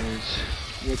is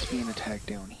what's being attacked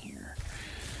down here.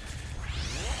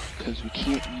 Because we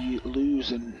can't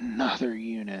lose another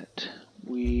unit.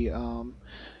 We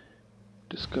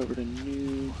discovered a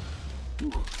new...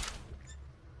 Ooh.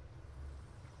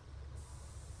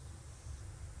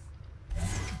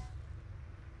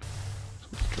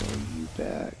 Let's draw you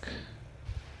back.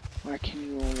 Why can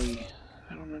you only...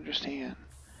 I don't understand.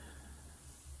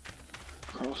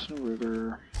 Crossing the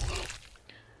river.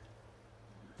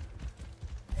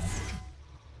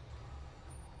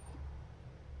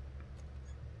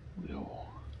 We'll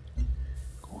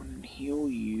go on and heal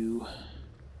you.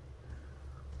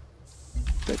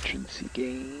 Veterancy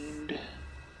gained.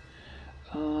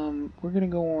 We're gonna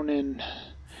go on and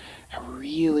I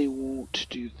really won't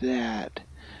do that,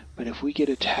 but if we get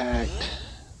attacked,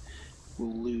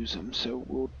 we'll lose them, so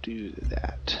we'll do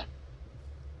that.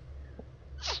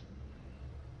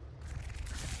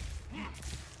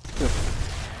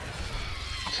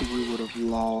 So we would have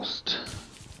lost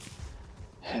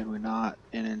had we not,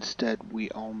 and instead we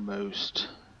almost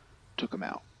took them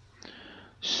out.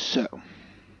 So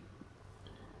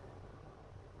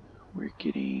we're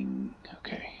getting,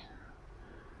 okay,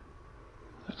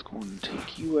 let's go and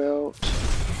take you out.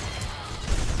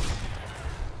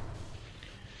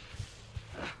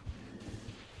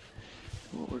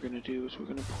 What we're going to do is we're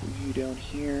going to pull you down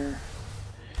here,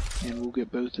 and we'll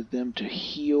get both of them to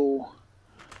heal.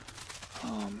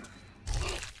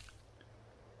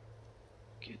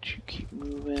 Get you keep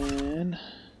moving.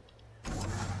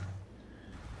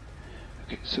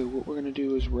 Okay, so what we're going to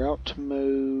do is route to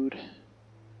mode.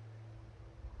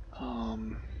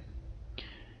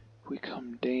 If we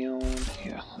come down,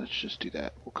 yeah, let's just do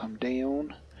that. We'll come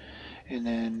down, and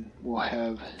then we'll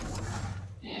have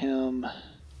him,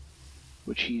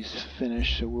 which he's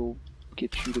finished, so we'll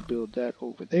get you to build that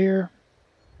over there.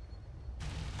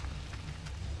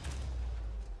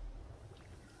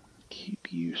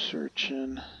 Keep you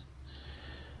searching.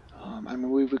 I mean,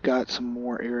 we've got some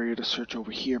more area to search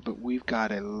over here, but we've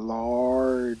got a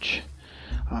large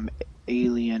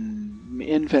alien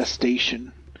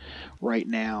infestation right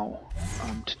now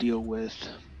to deal with.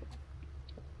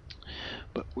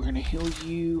 But we're going to heal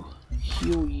you.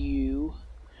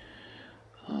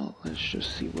 Let's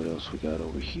just see what else we got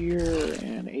over here.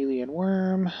 An alien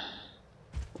worm.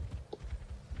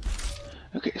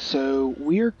 Okay, so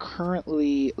we're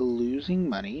currently losing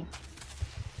money.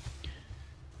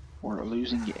 Or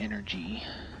losing energy.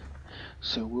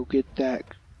 So we'll get that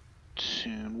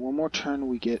soon. One more turn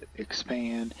we get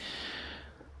expand.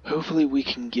 Hopefully we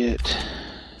can get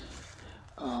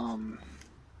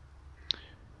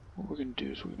what we're going to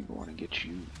do is we're going to go on and get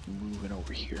you moving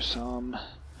over here some.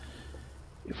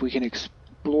 If we can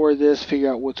explore this,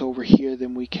 figure out what's over here,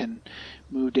 then we can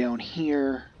move down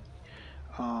here.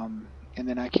 And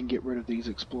then I can get rid of these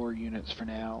explorer units for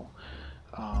now.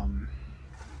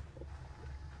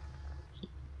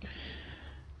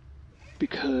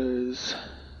 Because,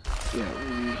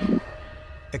 yeah,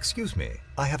 Excuse me,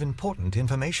 I have important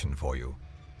information for you.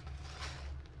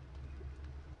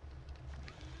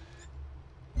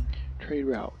 Trade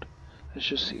route. Let's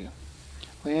just see.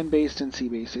 Land-based and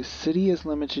sea-based. A city is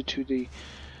limited to the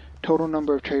total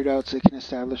number of trade routes it can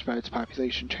establish by its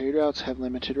population. Trade routes have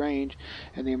limited range,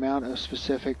 and the amount of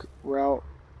specific route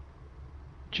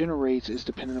generates is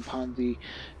dependent upon the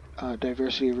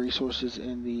diversity of resources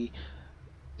in the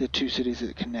two cities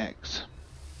it connects.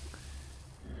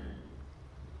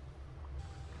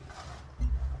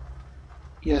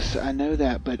 Yes, I know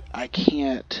that, but I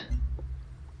can't,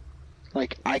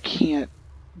 like, I can't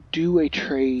do a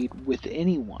trade with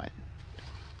anyone.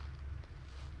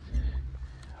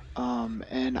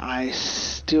 And I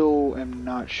still am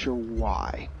not sure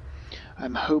why.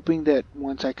 I'm hoping that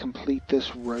once I complete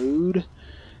this road,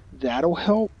 that'll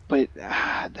help, but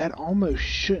that almost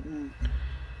shouldn't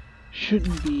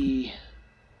be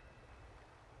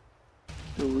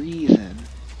the reason.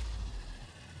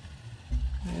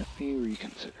 Let me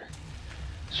reconsider.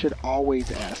 Should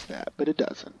always ask that, but it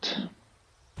doesn't.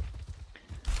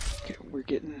 Okay, we're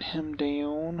getting him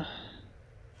down.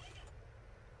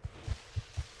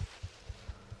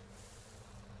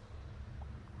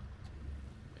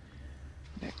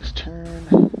 Next turn.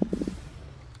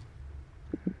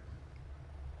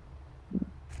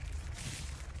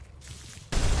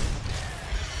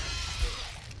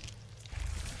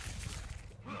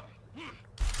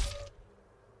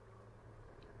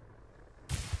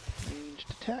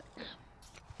 Ranged attack.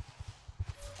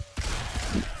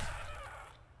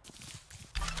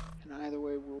 And either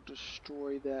way, we'll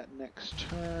destroy that next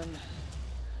turn.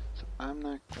 So I'm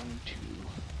not going to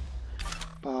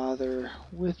bother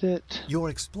with it.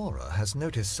 Your explorer has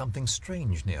noticed something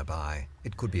strange nearby.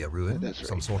 It could be a ruin, That's right.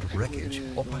 some sort of wreckage,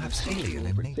 or perhaps alien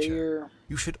in nature. There.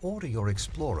 You should order your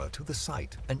explorer to the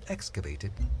site and excavate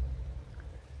it.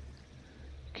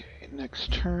 Okay,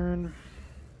 next turn.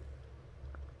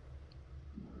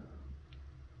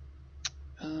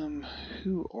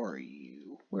 Who are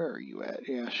you? Where are you at?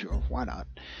 Yeah, sure, why not?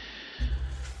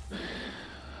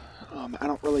 I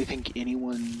don't really think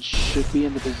anyone should be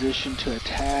in the position to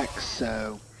attack,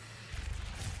 so...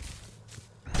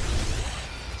 Okay,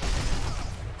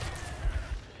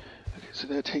 so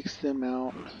that takes them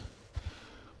out.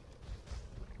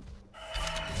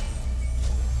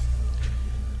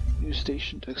 New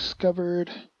station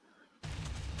discovered.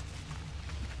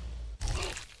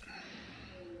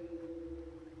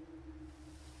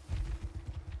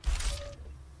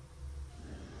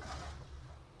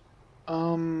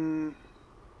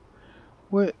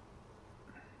 What?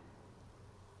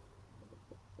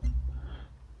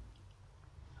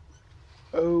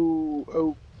 Oh,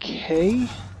 okay.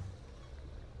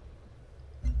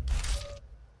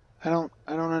 I don't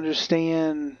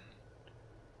understand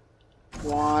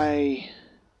why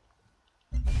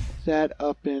that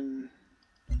up in...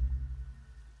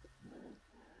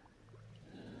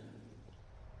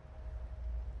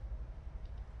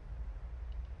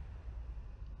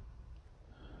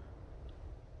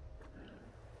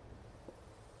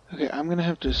 Okay, I'm gonna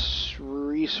have to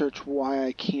research why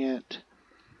I can't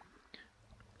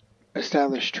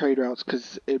establish trade routes,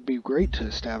 because it'd be great to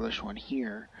establish one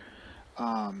here.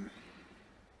 I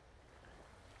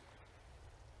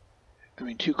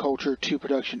mean, 2 culture, 2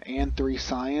 production, and 3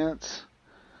 science.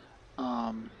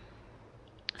 So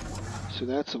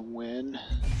that's a win.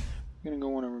 I'm gonna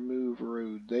go on and remove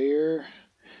road there.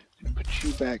 I'm gonna put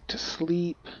you back to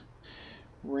sleep.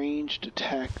 Ranged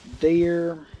attack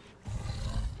there.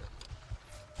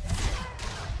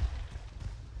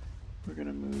 We're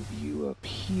gonna move you up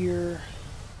here.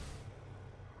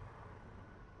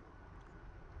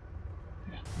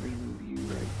 Yeah, we're gonna move you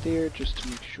right there just to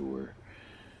make sure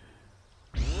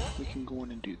we can go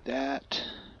in and do that.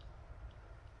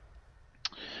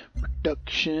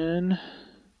 Production.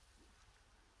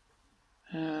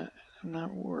 I'm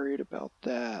not worried about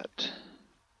that.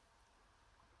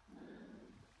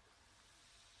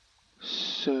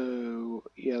 So,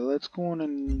 yeah, let's go on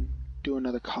and do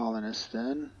another colonist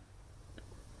then.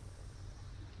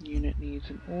 Unit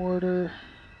needs an order.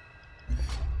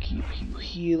 Keep you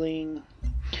healing.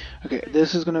 Okay,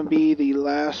 this is going to be the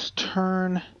last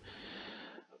turn.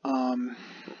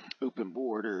 Open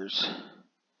borders.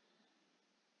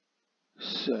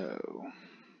 So,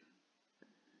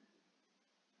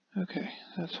 okay,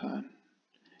 that's fine.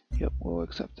 Yep, we'll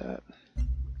accept that.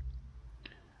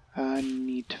 I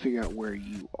need to figure out where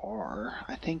you are.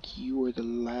 I think you were the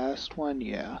last one.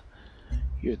 Yeah,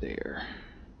 you're there.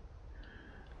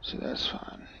 So that's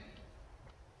fine.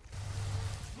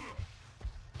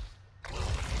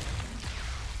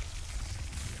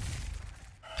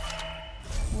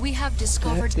 We have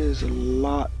discovered. That is a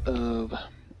lot of...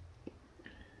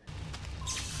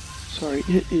 Sorry,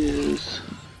 it is...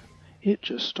 It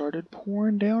just started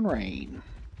pouring down rain.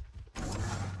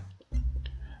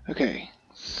 Okay,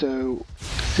 so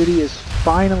city is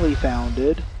finally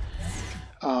founded,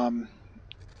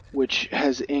 which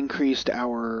has increased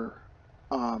our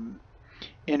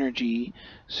energy,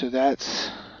 so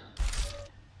that's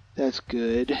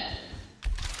good.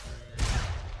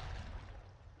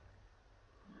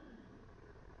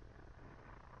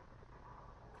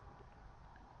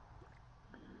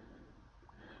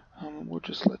 We'll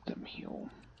just let them heal.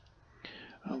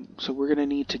 So we're gonna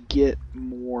need to get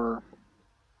more.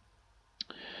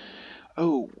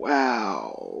 Oh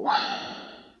wow!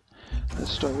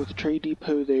 Let's start with the trade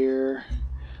depot there.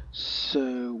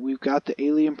 So we've got the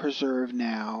alien preserve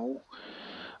now.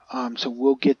 So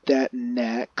we'll get that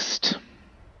next.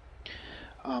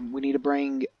 We need to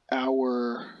bring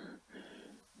our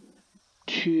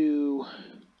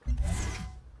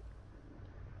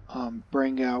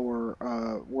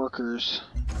workers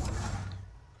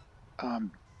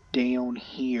down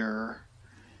here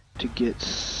to get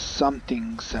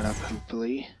something set up,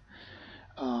 hopefully.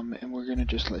 And we're gonna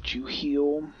just let you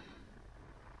heal.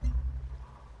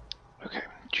 Okay,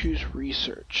 choose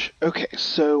research. Okay,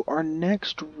 so our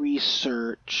next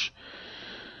research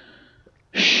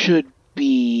should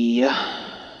be...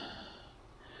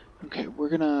 Okay, we're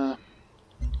gonna...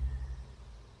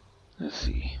 Let's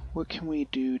see, what can we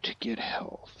do to get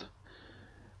health?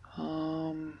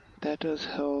 That does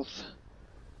health.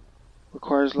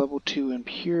 Requires level 2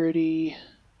 impurity.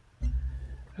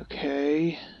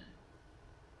 Okay.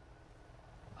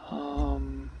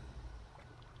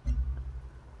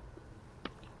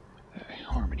 Okay,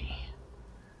 harmony.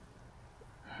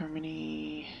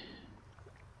 Harmony.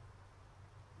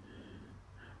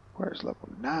 Requires level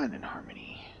 9 in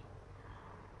harmony.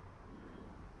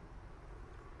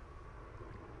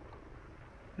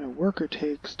 No worker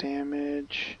takes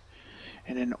damage.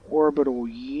 And an orbital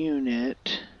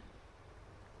unit.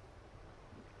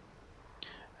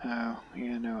 Oh,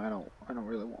 yeah, no, I don't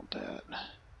really want that.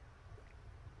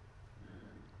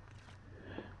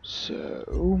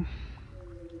 So,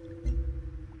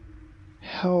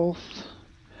 health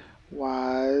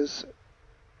wise,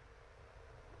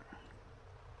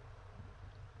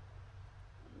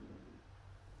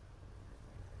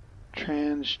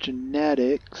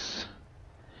 transgenetics,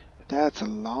 that's a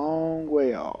long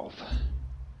way off.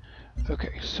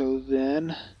 Okay, so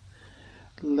then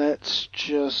let's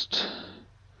just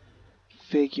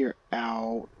figure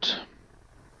out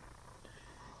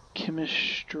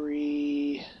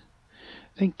chemistry. I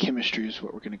think chemistry is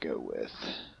what we're going to go with.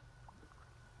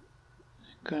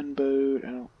 Gunboat,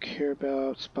 I don't care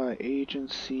about. Spy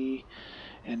agency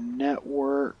and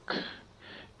network.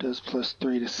 Does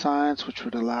 +3 to science, which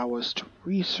would allow us to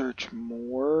research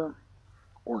more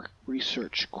or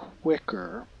research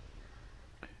quicker.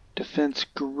 Defense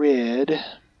grid.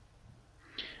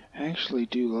 I actually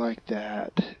do like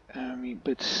that. I mean,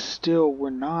 but still, we're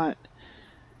not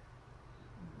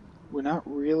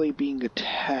really being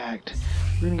attacked.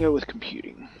 We're gonna go with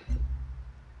computing.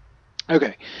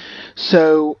 Okay,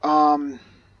 so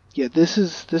yeah, this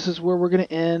is where we're gonna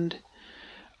end.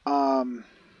 And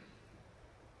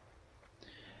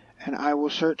I will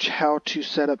search how to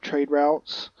set up trade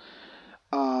routes.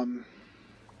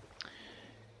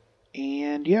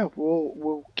 And yeah,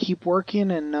 we'll keep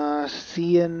working and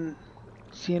seeing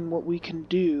what we can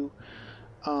do.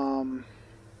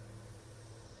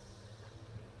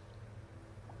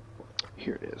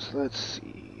 Here it is. Let's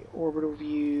see. Orbital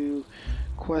view,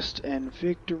 quest and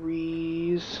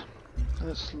victories.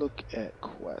 Let's look at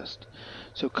quest.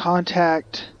 So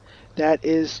contact, that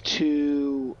is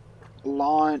to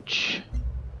launch,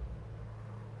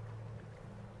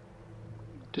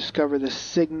 discover the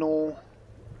signal,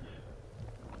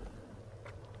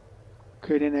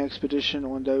 create an expedition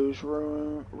on those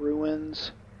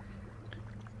ruins.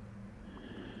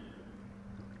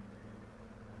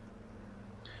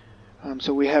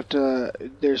 So we have to,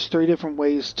 there's 3 different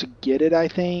ways to get it, I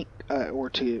think, or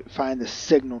to find the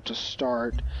signal to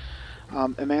start.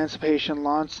 Emancipation,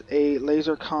 launch a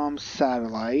laser comm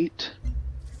satellite.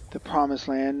 The Promised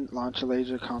Land, launch a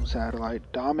laser comm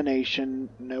satellite. Domination,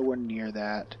 no one near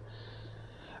that.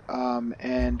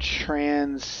 And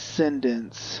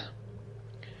Transcendence.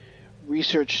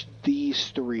 Research these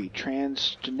 3.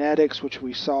 Transgenetics, which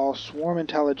we saw, Swarm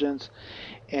Intelligence,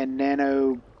 and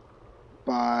nanorobotics.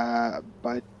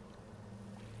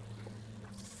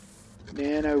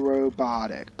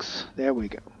 There we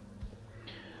go.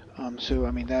 So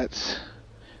I mean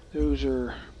those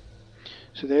are.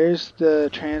 So there's the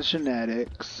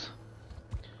transgenetics.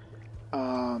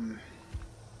 I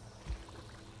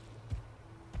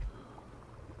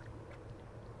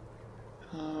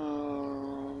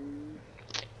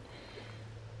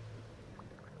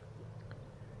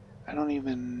don't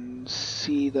even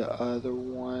see the other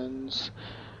ones.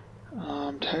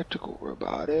 Tactical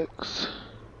robotics.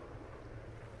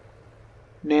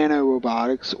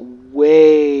 Nanorobotics,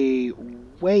 way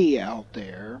out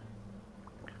there.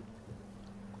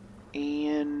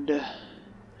 And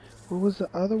what was the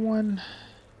other one?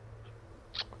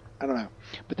 I don't know.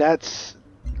 But that's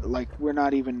like we're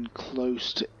not even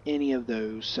close to any of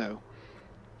those, so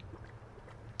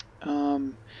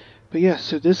but yeah,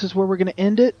 so this is where we're gonna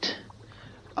end it.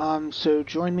 So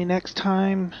join me next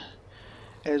time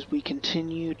as we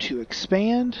continue to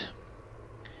expand.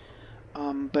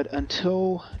 But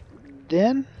until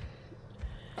then,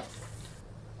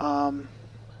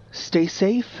 stay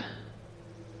safe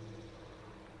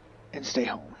and stay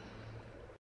home.